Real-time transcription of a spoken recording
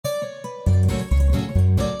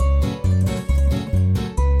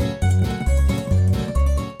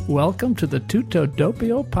Welcome to the Tutto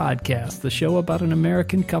Doppio podcast, the show about an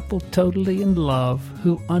American couple totally in love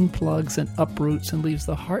who unplugs and uproots and leaves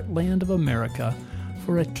the heartland of America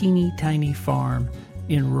for a teeny tiny farm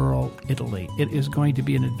in rural Italy. It is going to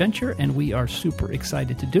be an adventure, and we are super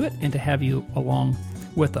excited to do it and to have you along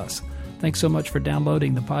with us. Thanks so much for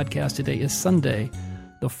downloading the podcast. Today is Sunday,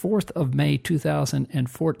 the 4th of May,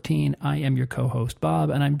 2014. I am your co-host, Bob,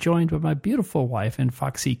 and I'm joined by my beautiful wife and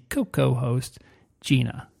foxy co-host,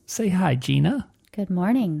 Gina. Say hi, Gina. Good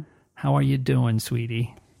morning. How are you doing,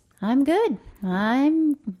 sweetie? I'm good.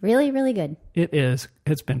 I'm really, really good. It is.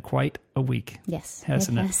 It's been quite a week. Yes.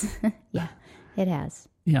 Hasn't it? Yeah, it has.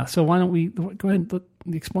 Yeah, so why don't we go ahead and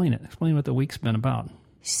explain it. Explain what the week's been about.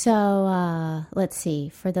 So let's see.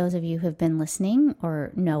 For those of you who have been listening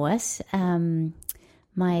or know us,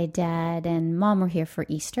 my dad and mom were here for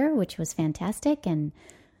Easter, which was fantastic. And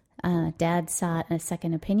Dad sought a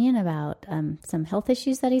second opinion about some health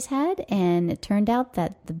issues that he's had. And it turned out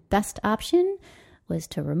that the best option was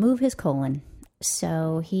to remove his colon.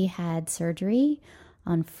 So he had surgery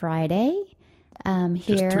on Friday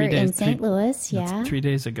here in St. Louis. Yeah. That's 3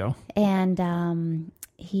 days ago. And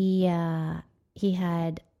he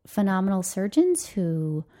had phenomenal surgeons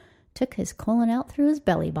who took his colon out through his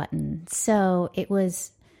belly button. So it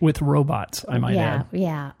was... With robots, I might add.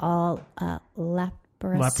 Yeah, all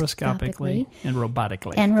laparoscopically and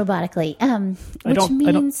robotically. Which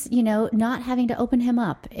means, not having to open him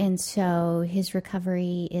up. And so his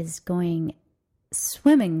recovery is going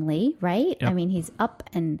swimmingly, right? Yep. I mean, he's up,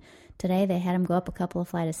 and today they had him go up a couple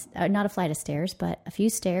of not a flight of stairs, but a few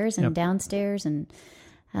stairs and downstairs, and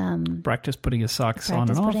practice putting his socks on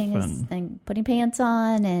and off. Putting pants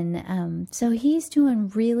on. And so he's doing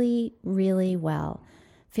really, really well.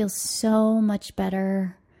 Feels so much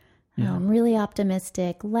better. Yeah. Really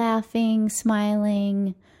optimistic, laughing,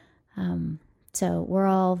 smiling. So we're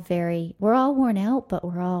all worn out, but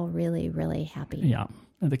we're all really, really happy. Yeah.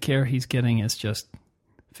 And the care he's getting is just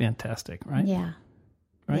fantastic, right? Yeah.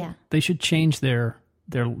 Right? Yeah. They should change their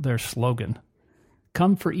slogan.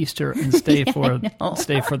 Come for Easter and stay for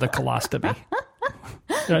the colostomy.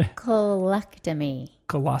 Right? Colostomy,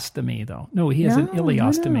 though. No, he has an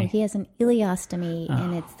ileostomy. No. He has an ileostomy,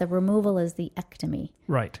 and it's the removal is the ectomy.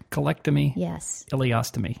 Right. Colectomy. Yes.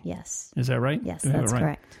 Ileostomy. Yes. Is that right? Yes, that's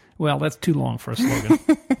correct. Well, that's too long for a slogan.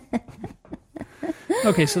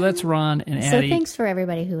 Okay, so that's Ron and Addie. So thanks for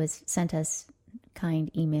everybody who has sent us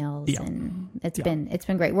kind emails, and it's been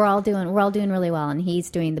great. We're all doing really well, and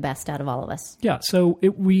he's doing the best out of all of us. Yeah. So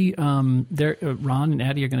Ron and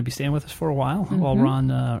Addie are going to be staying with us for a while while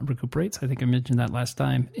Ron recuperates. I think I mentioned that last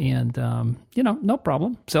time, and no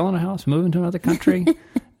problem. Selling a house, moving to another country,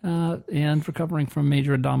 and recovering from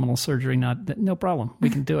major abdominal surgery. No problem.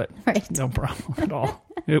 We can do it. Right. No problem at all.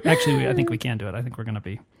 Actually, I think we can do it. I think we're going to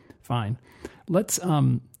be fine. Let's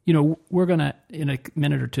we're going to, in a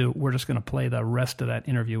minute or two, we're just going to play the rest of that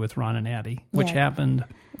interview with Ron and Addie, which happened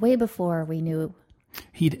way before we knew.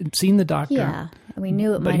 He'd seen the doctor. Yeah, we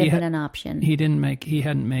knew it might have been an option. He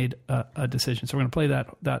hadn't made a decision. So we're going to play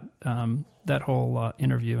that whole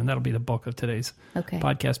interview, and that'll be the bulk of today's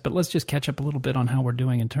podcast. But let's just catch up a little bit on how we're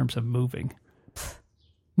doing in terms of moving.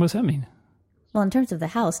 What does that mean? Well, in terms of the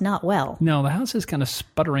house, not well. No, the house is kind of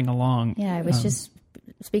sputtering along. Yeah, I was just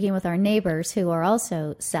speaking with our neighbors who are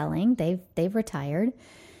also selling. They've retired,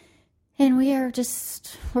 and we're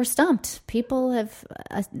stumped. People have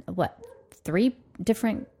 3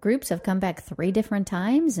 different groups have come back 3 different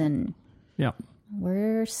times, and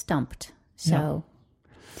we're stumped. So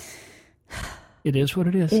it is what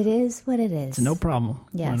it is. It is what it is. It's no problem.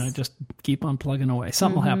 Yes. And I just keep on plugging away.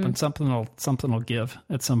 Something will happen. Something will give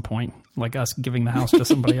at some point, like us giving the house to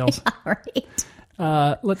somebody else. Right.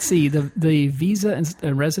 Let's see. The visa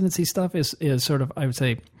and residency stuff is sort of, I would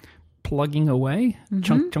say, plugging away,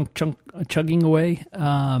 chugging away.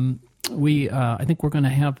 I think we're going to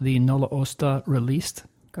have the Nulla Osta released.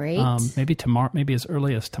 Great. Maybe tomorrow. Maybe as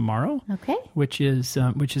early as tomorrow. Okay. Which is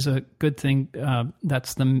a good thing.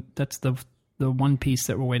 That's the one piece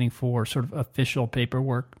that we're waiting for, sort of official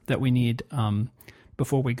paperwork that we need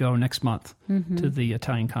before we go next month to the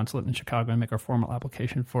Italian consulate in Chicago and make our formal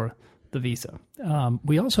application for the visa.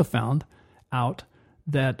 We also found out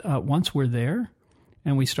that once we're there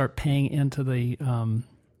and we start paying into the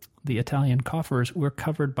Italian coffers, we're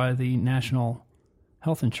covered by the national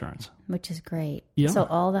health insurance. Which is great. Yeah. So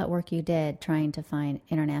all that work you did trying to find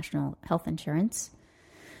international health insurance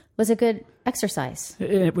Was a good exercise.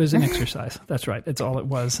 It was an exercise. That's right. That's all it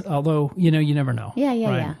was. Although, you never know.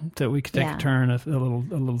 Yeah. So we could take a turn, a little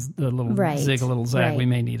right. zig, a little zag. Right. We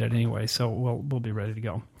may need it anyway, so we'll be ready to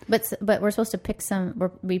go. But we're supposed to pick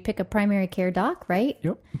we pick a primary care doc, right?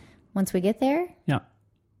 Yep. Once we get there? Yeah.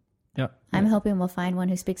 I'm hoping we'll find one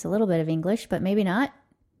who speaks a little bit of English, but maybe not.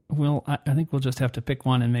 Well, I think we'll just have to pick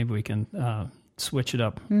one, and maybe we can switch it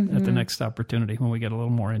up at the next opportunity when we get a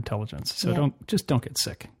little more intelligence. So don't get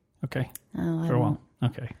sick, okay? Oh, For a while.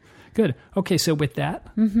 Okay, good. Okay, so with that,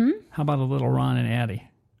 how about a little Ron and Addie?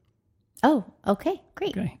 Oh, okay,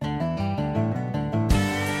 great. Okay.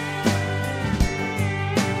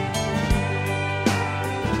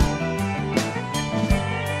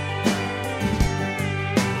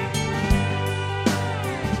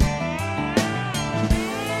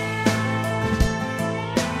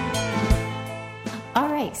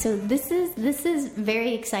 So this is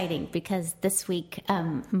very exciting because this week,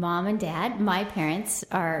 Mom and Dad, my parents,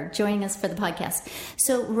 are joining us for the podcast.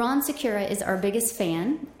 So Ron Secura is our biggest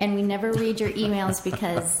fan, and we never read your emails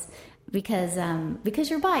because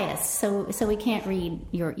you're biased. So we can't read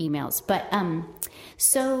your emails. But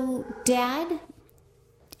so Dad,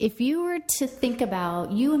 if you were to think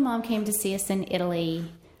about, you and Mom came to see us in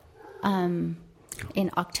Italy in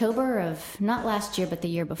October of not last year but the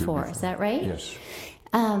year before. Is that right? Yes.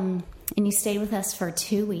 And you stayed with us for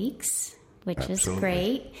 2 weeks, which Absolutely. is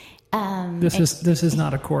great. This is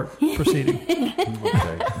not a court proceeding.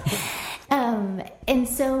 Okay. And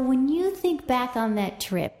so when you think back on that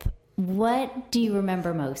trip, what do you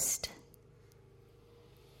remember most?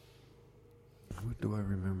 What do I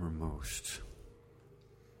remember most?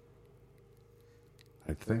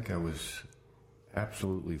 I think I was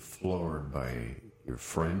absolutely floored by your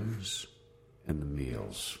friends and the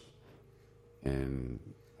meals. And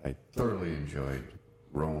I thoroughly enjoyed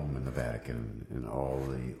Rome and the Vatican and all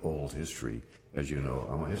the old history. As you know,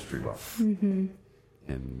 I'm a history buff. Mm-hmm.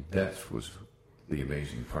 And that was the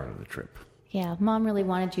amazing part of the trip. Yeah, Mom really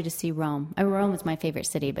wanted you to see Rome. Rome was my favorite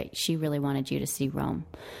city, but she really wanted you to see Rome.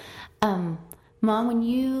 Mom, when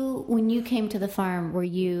you came to the farm,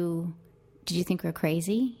 did you think we were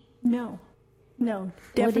crazy? No,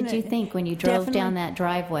 definitely. What did you think when you drove down that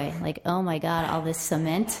driveway? Like, oh my God, all this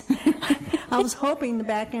cement. I was hoping the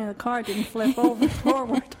back end of the car didn't flip over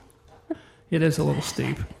forward. It is a little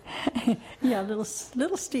steep. Yeah, a little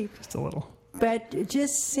steep. Just a little. But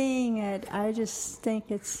just seeing it, I just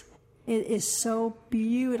think it is so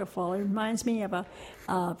beautiful. It reminds me of a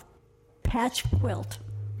patch quilt.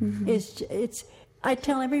 Mm-hmm. I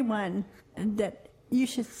tell everyone that you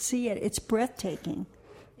should see it. It's breathtaking.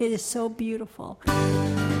 It is so beautiful.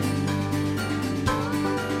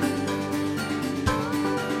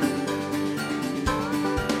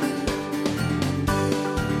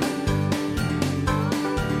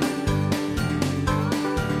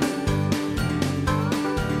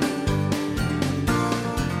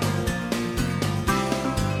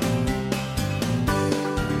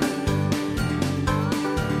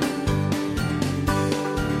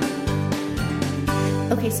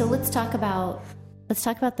 Okay, so let's talk about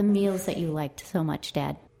the meals that you liked so much,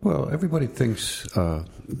 Dad. Well, everybody thinks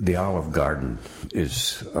the Olive Garden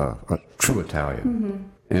is a true Italian.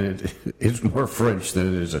 Mm-hmm. And it's more French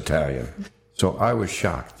than it is Italian. So I was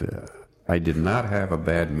shocked. I did not have a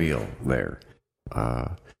bad meal there.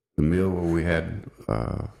 The meal we had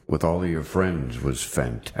with all of your friends was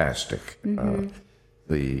fantastic. Mm-hmm.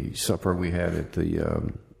 The supper we had at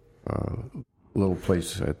the little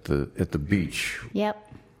place at the beach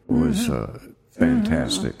was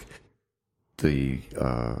fantastic. The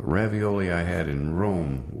ravioli I had in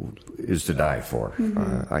Rome is to die for.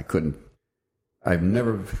 Mm-hmm. I've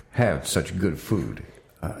never had such good food.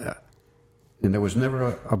 And there was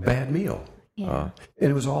never a bad meal. Yeah.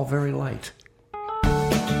 And it was all very light.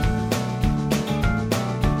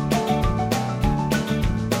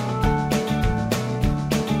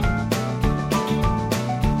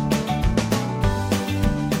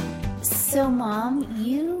 So, Mom,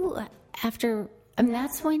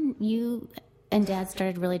 that's when you and Dad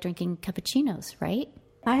started really drinking cappuccinos, right?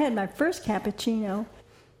 I had my first cappuccino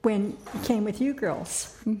when I came with you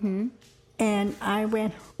girls. Mm-hmm. And I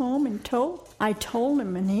went home and told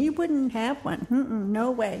him, and he wouldn't have one.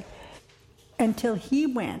 No way. Until he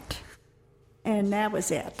went. And that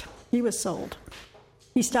was it. He was sold.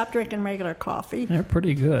 He stopped drinking regular coffee. They're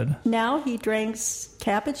pretty good. Now he drinks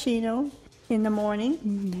cappuccino in the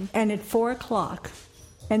morning and at 4 o'clock.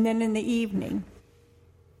 And then in the evening,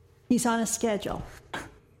 he's on a schedule.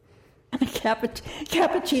 A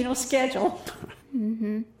cappuccino schedule.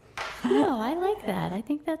 Mm-hmm. Oh, I like that. I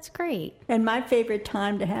think that's great. And my favorite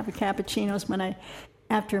time to have a cappuccino is when I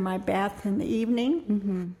after my bath in the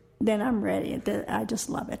evening, then I'm ready. I just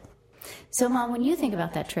love it. So, Mom, when you think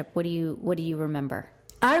about that trip, what do you remember?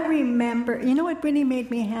 I remember, you know what really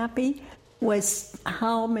made me happy was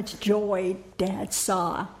how much joy Dad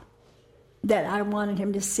saw that I wanted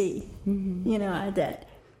him to see. You know,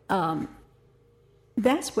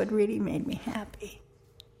 that's what really made me happy.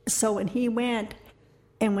 So when he went,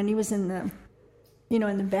 and when he was in the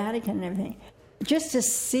Vatican and everything, just to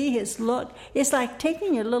see his look, it's like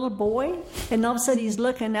taking your little boy, and all of a sudden he's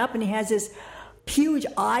looking up and he has his huge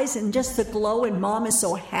eyes and just the glow, and Mom is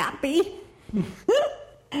so happy.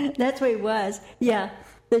 That's what it was. Yeah,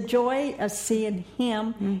 the joy of seeing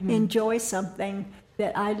him enjoy something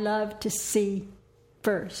that I love to see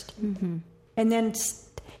first. And then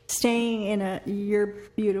staying in your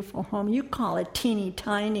beautiful home. You call it teeny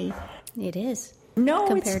tiny. It is. No,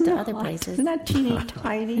 compared it's to not. other places. It's not teeny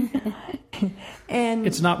tiny. And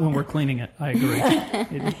It's not when we're cleaning it. I agree.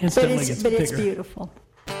 It instantly gets but bigger. it's beautiful.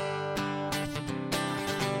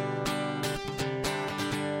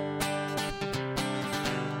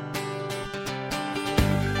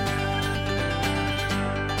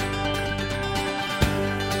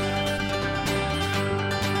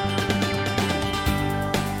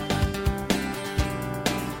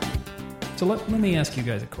 So let me ask you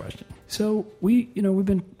guys a question. So we've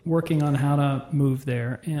been working on how to move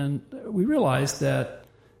there, and we realized that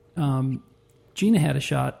Gina had a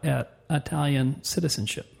shot at Italian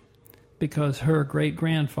citizenship because her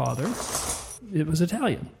great-grandfather, it was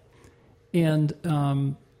Italian. And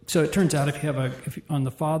so it turns out if on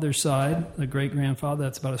the father's side, the great-grandfather,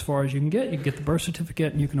 that's about as far as you can get. You can get the birth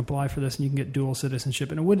certificate, and you can apply for this, and you can get dual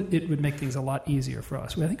citizenship. And it would make things a lot easier for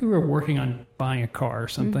us. I think we were working on buying a car or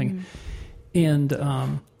something.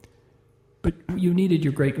 And but you needed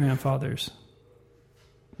your great-grandfather's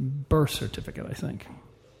birth certificate, I think.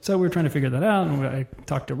 So we were trying to figure that out, and I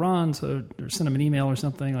talked to Ron, or sent him an email or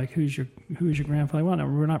something like, "Who's your grandfather?" Well,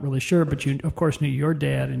 we're not really sure, but you of course knew your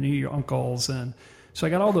dad and knew your uncles, and so I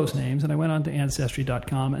got all those names, and I went on to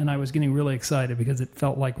Ancestry.com, and I was getting really excited because it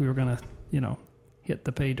felt like we were going to, hit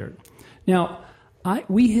the pay dirt. Now,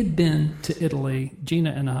 we had been to Italy,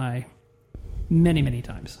 Gina and I, many, many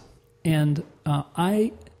times. And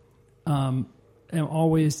I am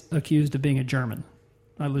always accused of being a German.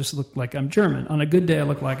 I just look like I'm German. On a good day, I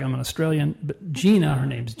look like I'm an Australian. But Gina, her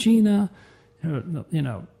name's Gina.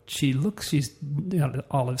 She's got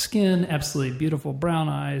olive skin, absolutely beautiful brown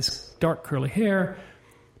eyes, dark curly hair.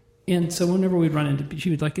 And so whenever we'd run into, she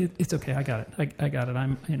would like, "It's okay, I got it. I got it.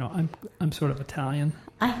 I'm sort of Italian."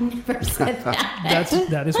 I never said that.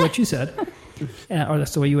 That is what you said, or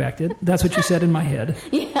that's the way you acted. That's what you said in my head.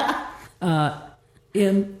 Yeah.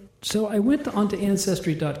 And so I went onto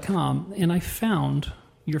Ancestry.com and I found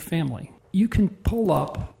your family. You can pull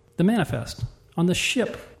up the manifest on the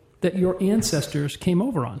ship that your ancestors came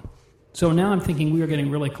over on. So now I'm thinking we are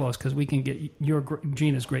getting really close because we can get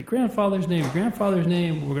Gina's great-grandfather's name, your grandfather's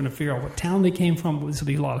name. We're going to figure out what town they came from. This will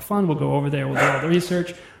be a lot of fun. We'll go over there. We'll do all the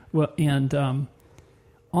research. And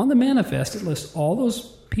on the manifest, it lists all those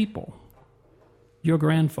people, your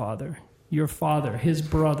grandfather, your father, his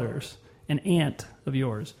brothers, an aunt of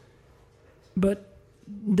yours. But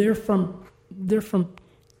they're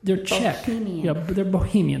Czech. Bohemian. Yeah, but they're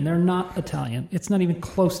Bohemian. They're not Italian. It's not even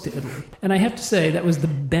close to Italy. And I have to say, that was the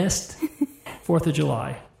best 4th of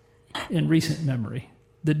July in recent memory,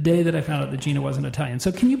 the day that I found out that Gina wasn't Italian.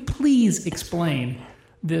 So can you please explain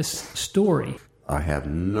this story? I have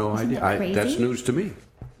no idea. That's news to me.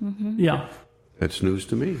 Mm-hmm. Yeah. That's news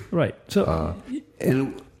to me. Right. So,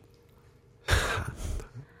 and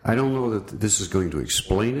I don't know that this is going to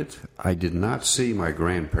explain it. I did not see my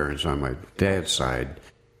grandparents on my dad's side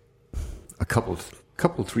a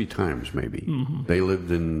couple, 3 times maybe. Mm-hmm. They lived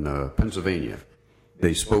in Pennsylvania.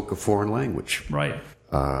 They spoke a foreign language. Right.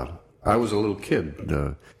 I was a little kid,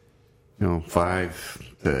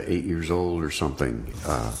 5 to 8 years old or something.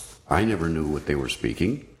 I never knew what they were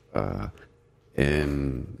speaking.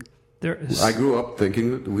 And I grew up thinking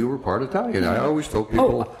that we were part Italian. I always told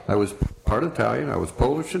people I was part Italian. I was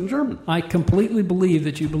Polish and German. I completely believe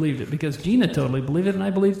that you believed it because Gina totally believed it and I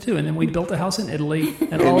believed it too. And then we built a house in Italy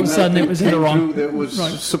and all of a sudden it was in the wrong... That was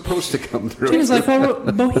supposed to come through. Gina's like, well,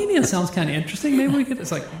 Bohemian sounds kind of interesting. Maybe we could...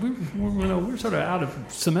 It's like, we're sort of out of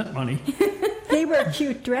cement money. They wear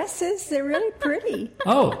cute dresses. They're really pretty.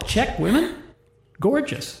 Oh, Czech women?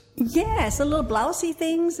 Gorgeous. Yes, the little blousey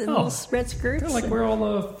things and little red skirts. They're like where all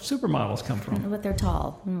the supermodels come from. But they're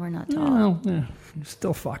tall, and we're not tall. Well, yeah,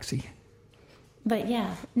 still foxy. But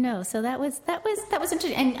yeah, no. So that was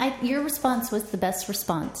interesting. And your response was the best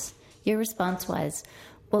response. Your response was,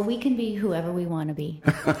 Well, we can be whoever we want to be.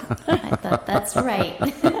 I thought that's right.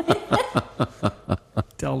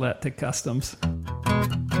 Tell that to Customs.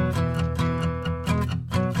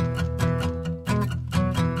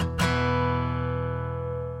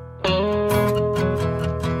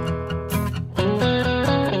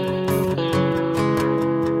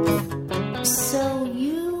 So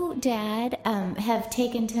you, Dad, have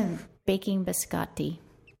taken to baking biscotti.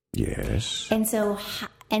 Yes. And so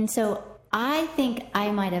I think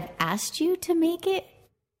I might have asked you to make it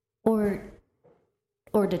or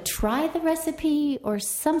to try the recipe or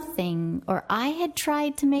something, or I had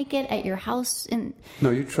tried to make it at your house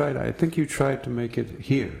No, you tried. I think you tried to make it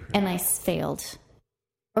here. and I failed.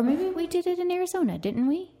 Or maybe we did it in Arizona, didn't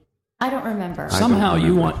we? I don't remember. Somehow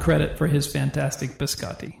you want credit for his fantastic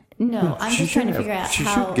biscotti. No, I'm She just trying to should figure have- out she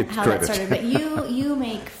how should get that credit. started. But you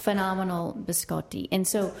make phenomenal biscotti. And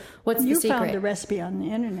so what's You the secret? found the recipe on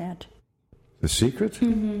the internet. The secret?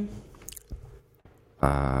 Mm-hmm.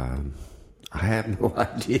 I have no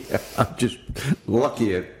idea. I'm just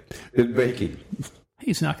lucky at baking.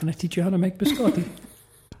 He's not going to teach you how to make biscotti.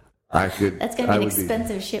 I could. That's going to be an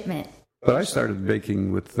expensive shipment. But I started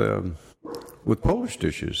baking with Polish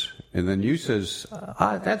dishes, and then you says,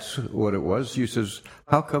 "That's what it was." You says,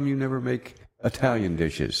 "How come you never make Italian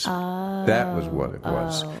dishes?" That was what it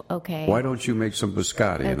was. Oh, okay. Why don't you make some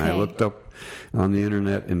biscotti? And I Okay. looked up on the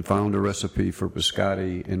internet and found a recipe for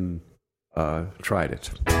biscotti and tried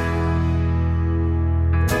it.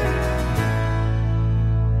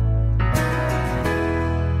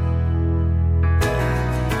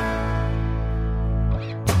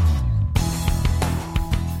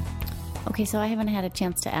 Okay, so I haven't had a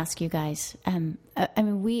chance to ask you guys. I am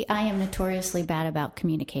notoriously bad about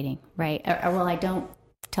communicating, right? Well, I don't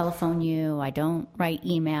telephone you. I don't write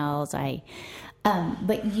emails.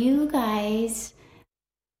 But you guys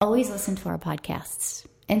always listen to our podcasts.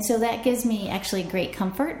 And so that gives me actually great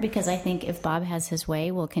comfort, because I think if Bob has his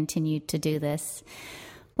way, we'll continue to do this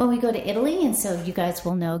when we go to Italy. And so you guys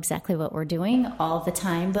will know exactly what we're doing all the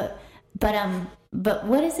time. But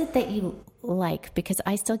what is it that you like? Because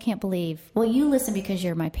I still can't believe, well, you listen because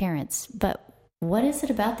you're my parents, but what is it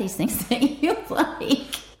about these things that you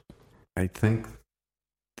like? I think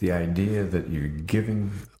the idea that you're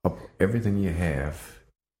giving up everything you have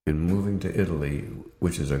and moving to Italy,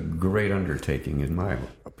 which is a great undertaking in my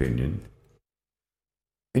opinion,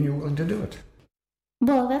 and you're willing to do it.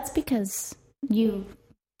 Well, that's because you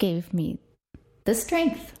gave me the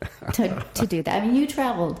strength to do that. I mean, you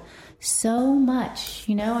traveled so much,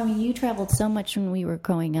 you traveled so much when we were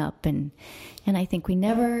growing up, and I think we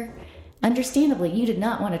never, understandably, you did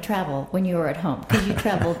not want to travel when you were at home, because you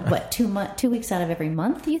traveled, 2 weeks out of every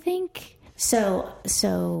month, you think? So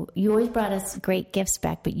you always brought us great gifts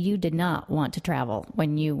back, but you did not want to travel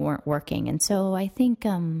when you weren't working. And so I think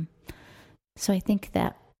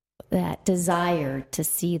that desire to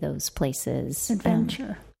see those places,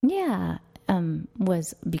 Adventure.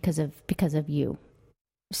 was because of you.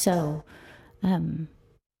 So,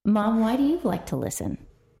 Mom, why do you like to listen?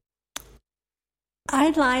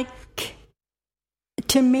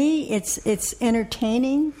 To me, it's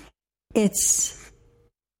entertaining. It's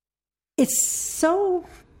so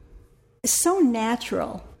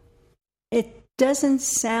natural. It doesn't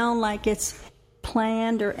sound like it's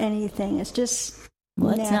planned or anything. It's just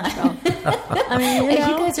natural. I mean,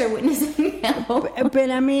 You guys are witnessing now. But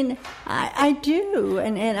I mean, I do,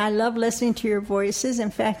 and I love listening to your voices. In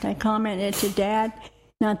fact, I commented to Dad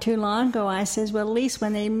not too long ago. I says, well, at least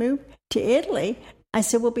when they move to Italy, I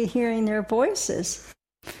said, we'll be hearing their voices.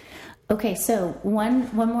 Okay, so one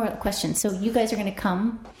more question. So you guys are going to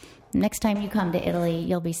come, next time you come to Italy,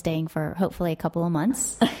 you'll be staying for hopefully a couple of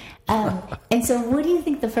months. And so what do you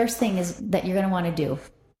think the first thing is that you're going to want to do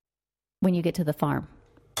when you get to the farm?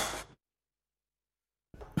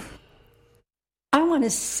 I want to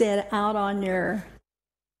sit out on your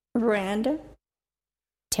veranda.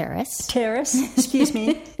 Terrace. Excuse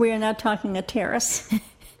me. We are not talking a terrace.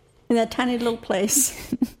 In that tiny little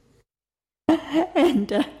place.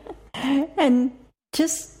 And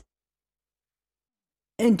just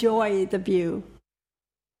enjoy the view.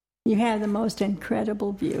 You have the most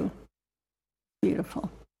incredible view. Beautiful.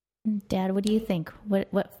 Dad, what do you think? What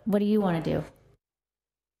do you want to do?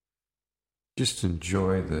 Just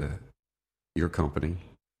enjoy your company.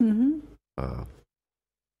 Mm-hmm.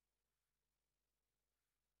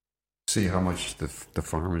 See how much the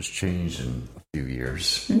farm has changed in a few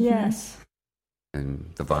years. Yes.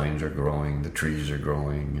 And the vines are growing, the trees are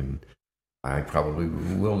growing, and I probably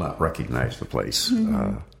will not recognize the place.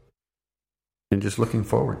 Mm-hmm. And just looking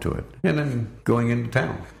forward to it. And then going into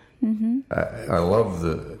town. Mm-hmm. I love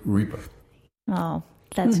the Ripa. Oh,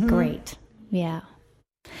 That's great. Yeah.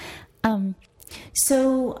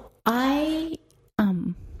 So I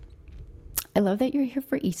love that you're here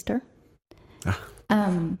for Easter.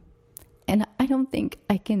 And I don't think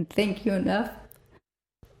I can thank you enough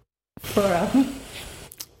for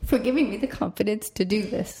giving me the confidence to do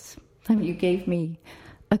this. You gave me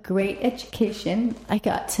a great education. I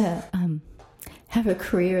got to have a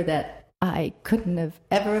career that I couldn't have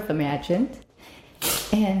ever imagined.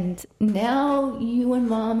 And now you and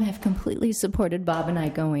Mom have completely supported Bob and I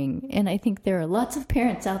going. And I think there are lots of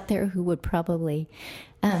parents out there who would probably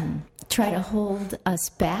try to hold us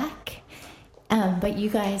back. But you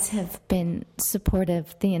guys have been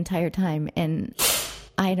supportive the entire time. And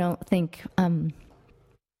I don't think,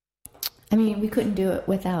 we couldn't do it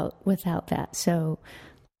without that. So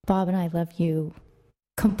Bob and I love you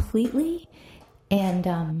completely. And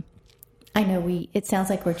I know it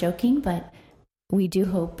sounds like we're joking, but we do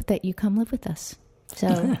hope that you come live with us. So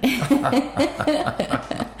we'll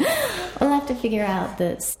have to figure out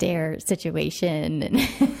the stair situation.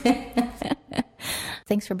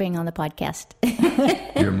 Thanks for being on the podcast.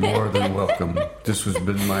 You're more than welcome. This has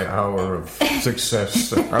been my hour of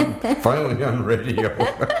success. I'm finally on radio.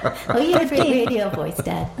 Oh, you have a great radio voice,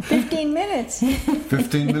 Dad. 15 minutes.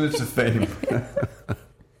 15 minutes of fame.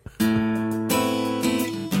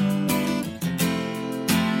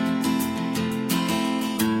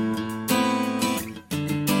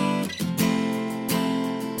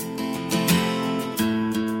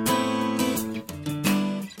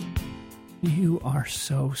 You are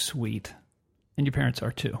so sweet. And your parents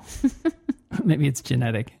are too. Maybe it's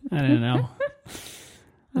genetic. I don't know.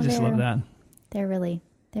 I just love that. They're really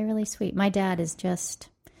sweet. My dad is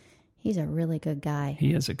he's a really good guy.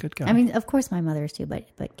 He is a good guy. I mean, of course my mother is too, but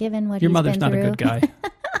given what your he's mother's been not through, a good guy.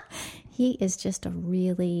 he is just a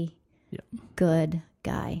really good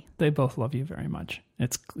guy. They both love you very much.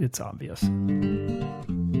 It's obvious.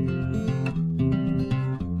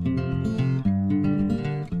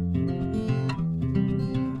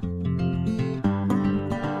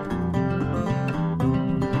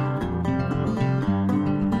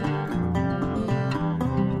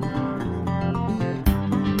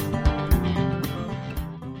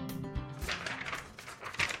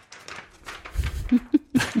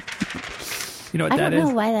 You know what that is? I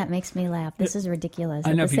don't know why that makes me laugh. This is ridiculous.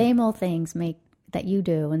 I know the same old things that you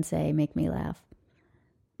do and say make me laugh.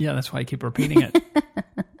 Yeah, that's why I keep repeating it.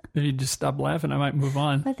 If you just stop laughing, I might move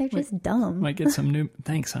on. But they're just dumb. Might get some new...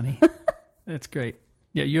 Thanks, honey. That's great.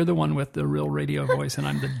 Yeah, you're the one with the real radio voice, and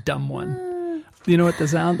I'm the dumb one. You know what that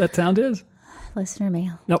sound is? Listener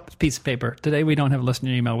mail. Nope, it's a piece of paper. Today we don't have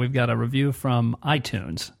listener email. We've got a review from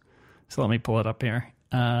iTunes. So let me pull it up here.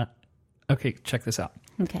 Okay, check this out.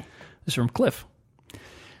 Okay. This is from Cliff.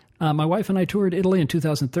 My wife and I toured Italy in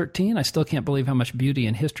 2013. I still can't believe how much beauty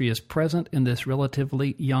and history is present in this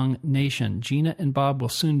relatively young nation. Gina and Bob will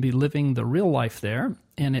soon be living the real life there,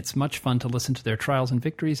 and it's much fun to listen to their trials and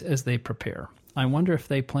victories as they prepare. I wonder if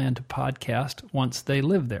they plan to podcast once they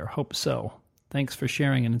live there. Hope so. Thanks for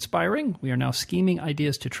sharing and inspiring. We are now scheming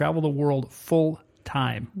ideas to travel the world full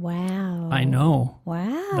time. Wow. I know.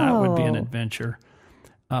 Wow. That would be an adventure.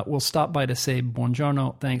 We'll stop by to say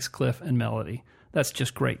buongiorno. Thanks, Cliff and Melody. That's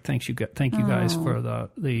just great. Thank you guys for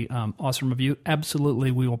the awesome review.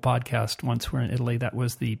 Absolutely, we will podcast once we're in Italy. That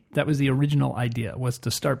was the original idea, was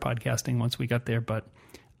to start podcasting once we got there, but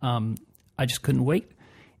I just couldn't wait.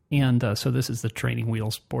 And so this is the training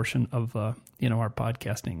wheels portion of our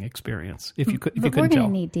podcasting experience. If you couldn't tell, we're going to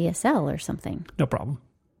need DSL or something. No problem.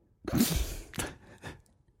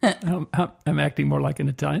 I'm acting more like an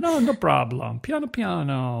Italian. Oh, no problem. Piano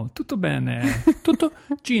piano. Tutto bene. Tutto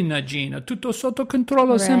Gina, tutto sotto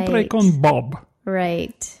controllo, sempre con Bob.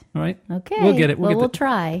 Right. Right? Okay. We'll get it. We'll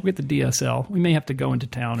try. We'll get the DSL. We may have to go into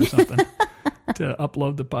town or something to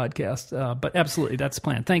upload the podcast. But absolutely, that's the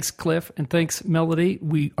plan. Thanks, Cliff, and thanks, Melody.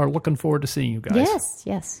 We are looking forward to seeing you guys.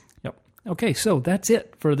 Yes. Yep. Okay, so that's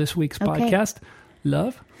it for this week's podcast.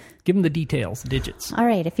 Love. Give them the details, digits. All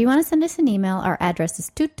right. If you want to send us an email, our address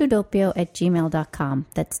is tuttodoppio@gmail.com.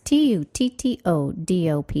 That's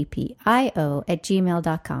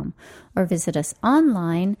tuttodoppio@gmail.com. Or visit us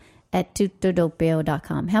online at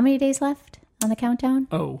tuttodoppio.com. How many days left on the countdown?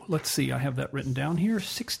 Oh, let's see. I have that written down here.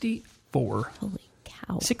 64. Holy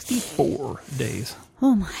cow. 64 days.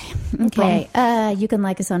 Oh, my. Okay. You can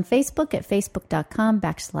like us on Facebook at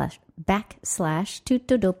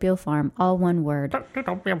facebook.com/Tuttodoppio Farm, all one word. Or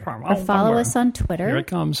follow us on Twitter. Here it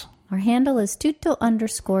comes. Our handle is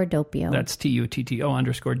tutto_doppio. That's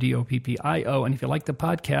TUTTO_DOPPIO. And if you like the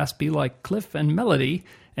podcast, be like Cliff and Melody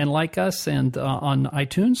And like us and on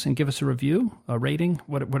iTunes and give us a review, a rating,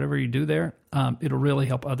 whatever you do there. It'll really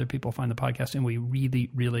help other people find the podcast, and we really,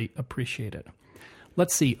 really appreciate it.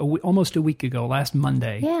 Let's see, almost a week ago, last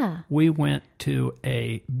Monday, we went to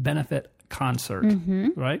a benefit concert,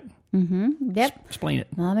 right? Mm-hmm. Yep. Explain it.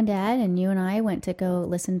 Mom and Dad and you and I went to go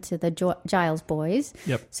listen to the Giles Boys.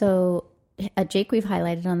 Yep. So Jake, we've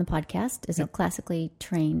highlighted on the podcast, is a classically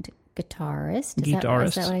trained guitarist. Is that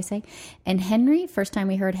what I say? And Henry, first time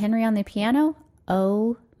we heard Henry on the piano,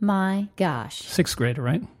 oh my gosh. 6th grader,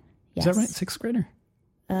 right? Yes. Is that right? 6th grader?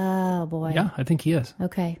 Oh, boy. Yeah, I think he is.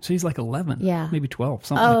 Okay. So he's like 11. Yeah. Maybe 12,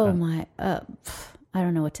 something like that. I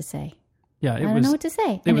don't know what to say. Yeah, I don't know what to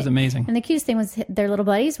say. It was amazing. And the cutest thing was their little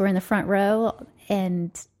buddies were in the front row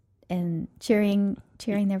and cheering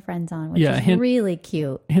their friends on, which is really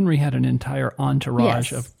cute. Henry had an entire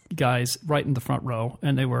entourage of guys right in the front row,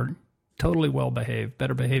 and they were totally well behaved,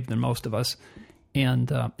 better behaved than most of us.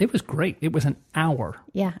 And it was great. It was an hour.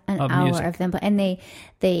 Yeah, an of hour music. of them. And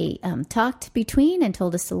they talked between and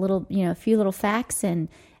told us a few little facts, and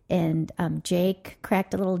Jake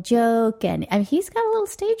cracked a little joke, and he's got a little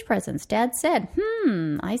stage presence. Dad said,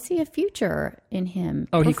 I see a future in him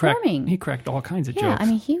performing. He cracked all kinds of Yeah,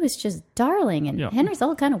 jokes. he was just darling, and Henry's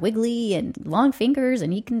all kind of wiggly and long fingers,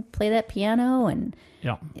 and he can play that piano, and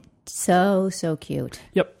so cute.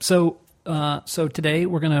 Yep. So today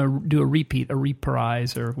we're going to do a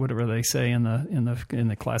reprise, or whatever they say in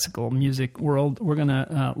the classical music world. We're going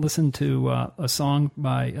to listen to a song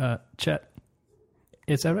by Chet.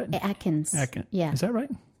 Is that right? Atkins. Yeah. Is that right?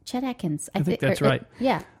 Chet Atkins. I think that's right.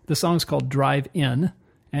 Yeah. The song's called Drive In,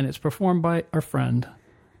 and it's performed by our friend,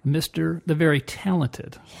 the very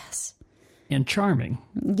talented. Yes. And charming.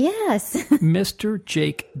 Yes. Mr.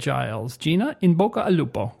 Jake Giles. Gina, in bocca al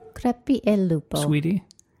lupo. Crepi el lupo. Sweetie.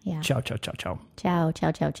 Yeah. Ciao, ciao, ciao, ciao. Ciao,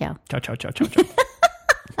 ciao, ciao, ciao. Ciao, ciao, ciao, ciao, ciao.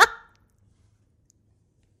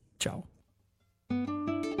 Ciao.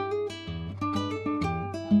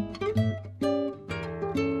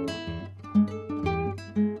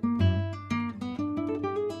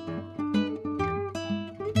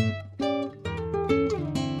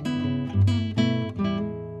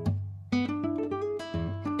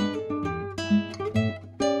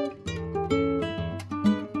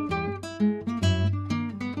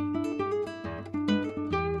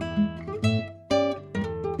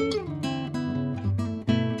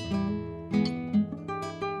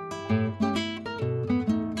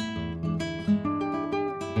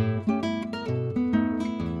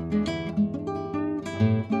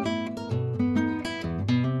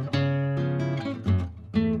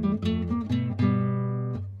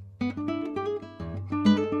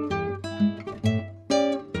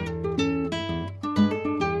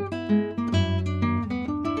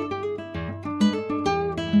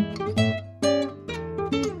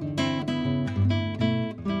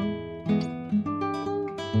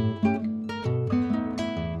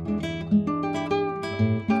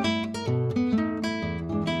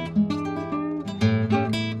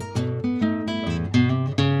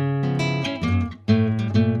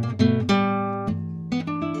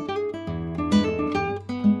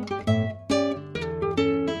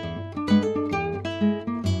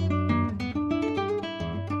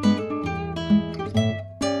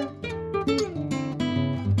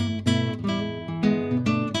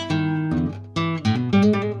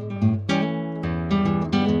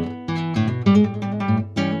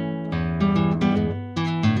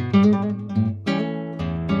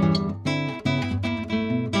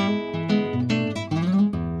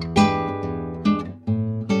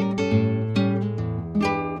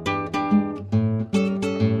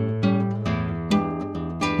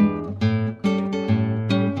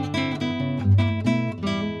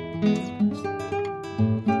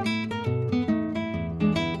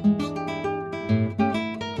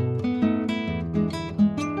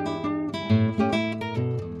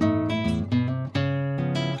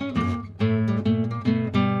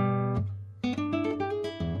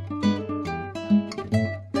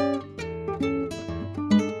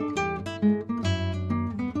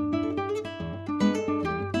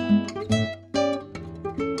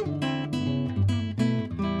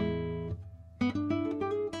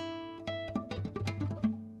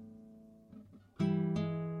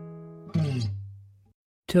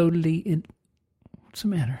 Totally. What's the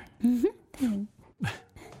matter? Mm-hmm.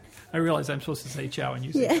 I realize I'm supposed to say ciao, and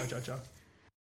you say ciao, ciao, ciao.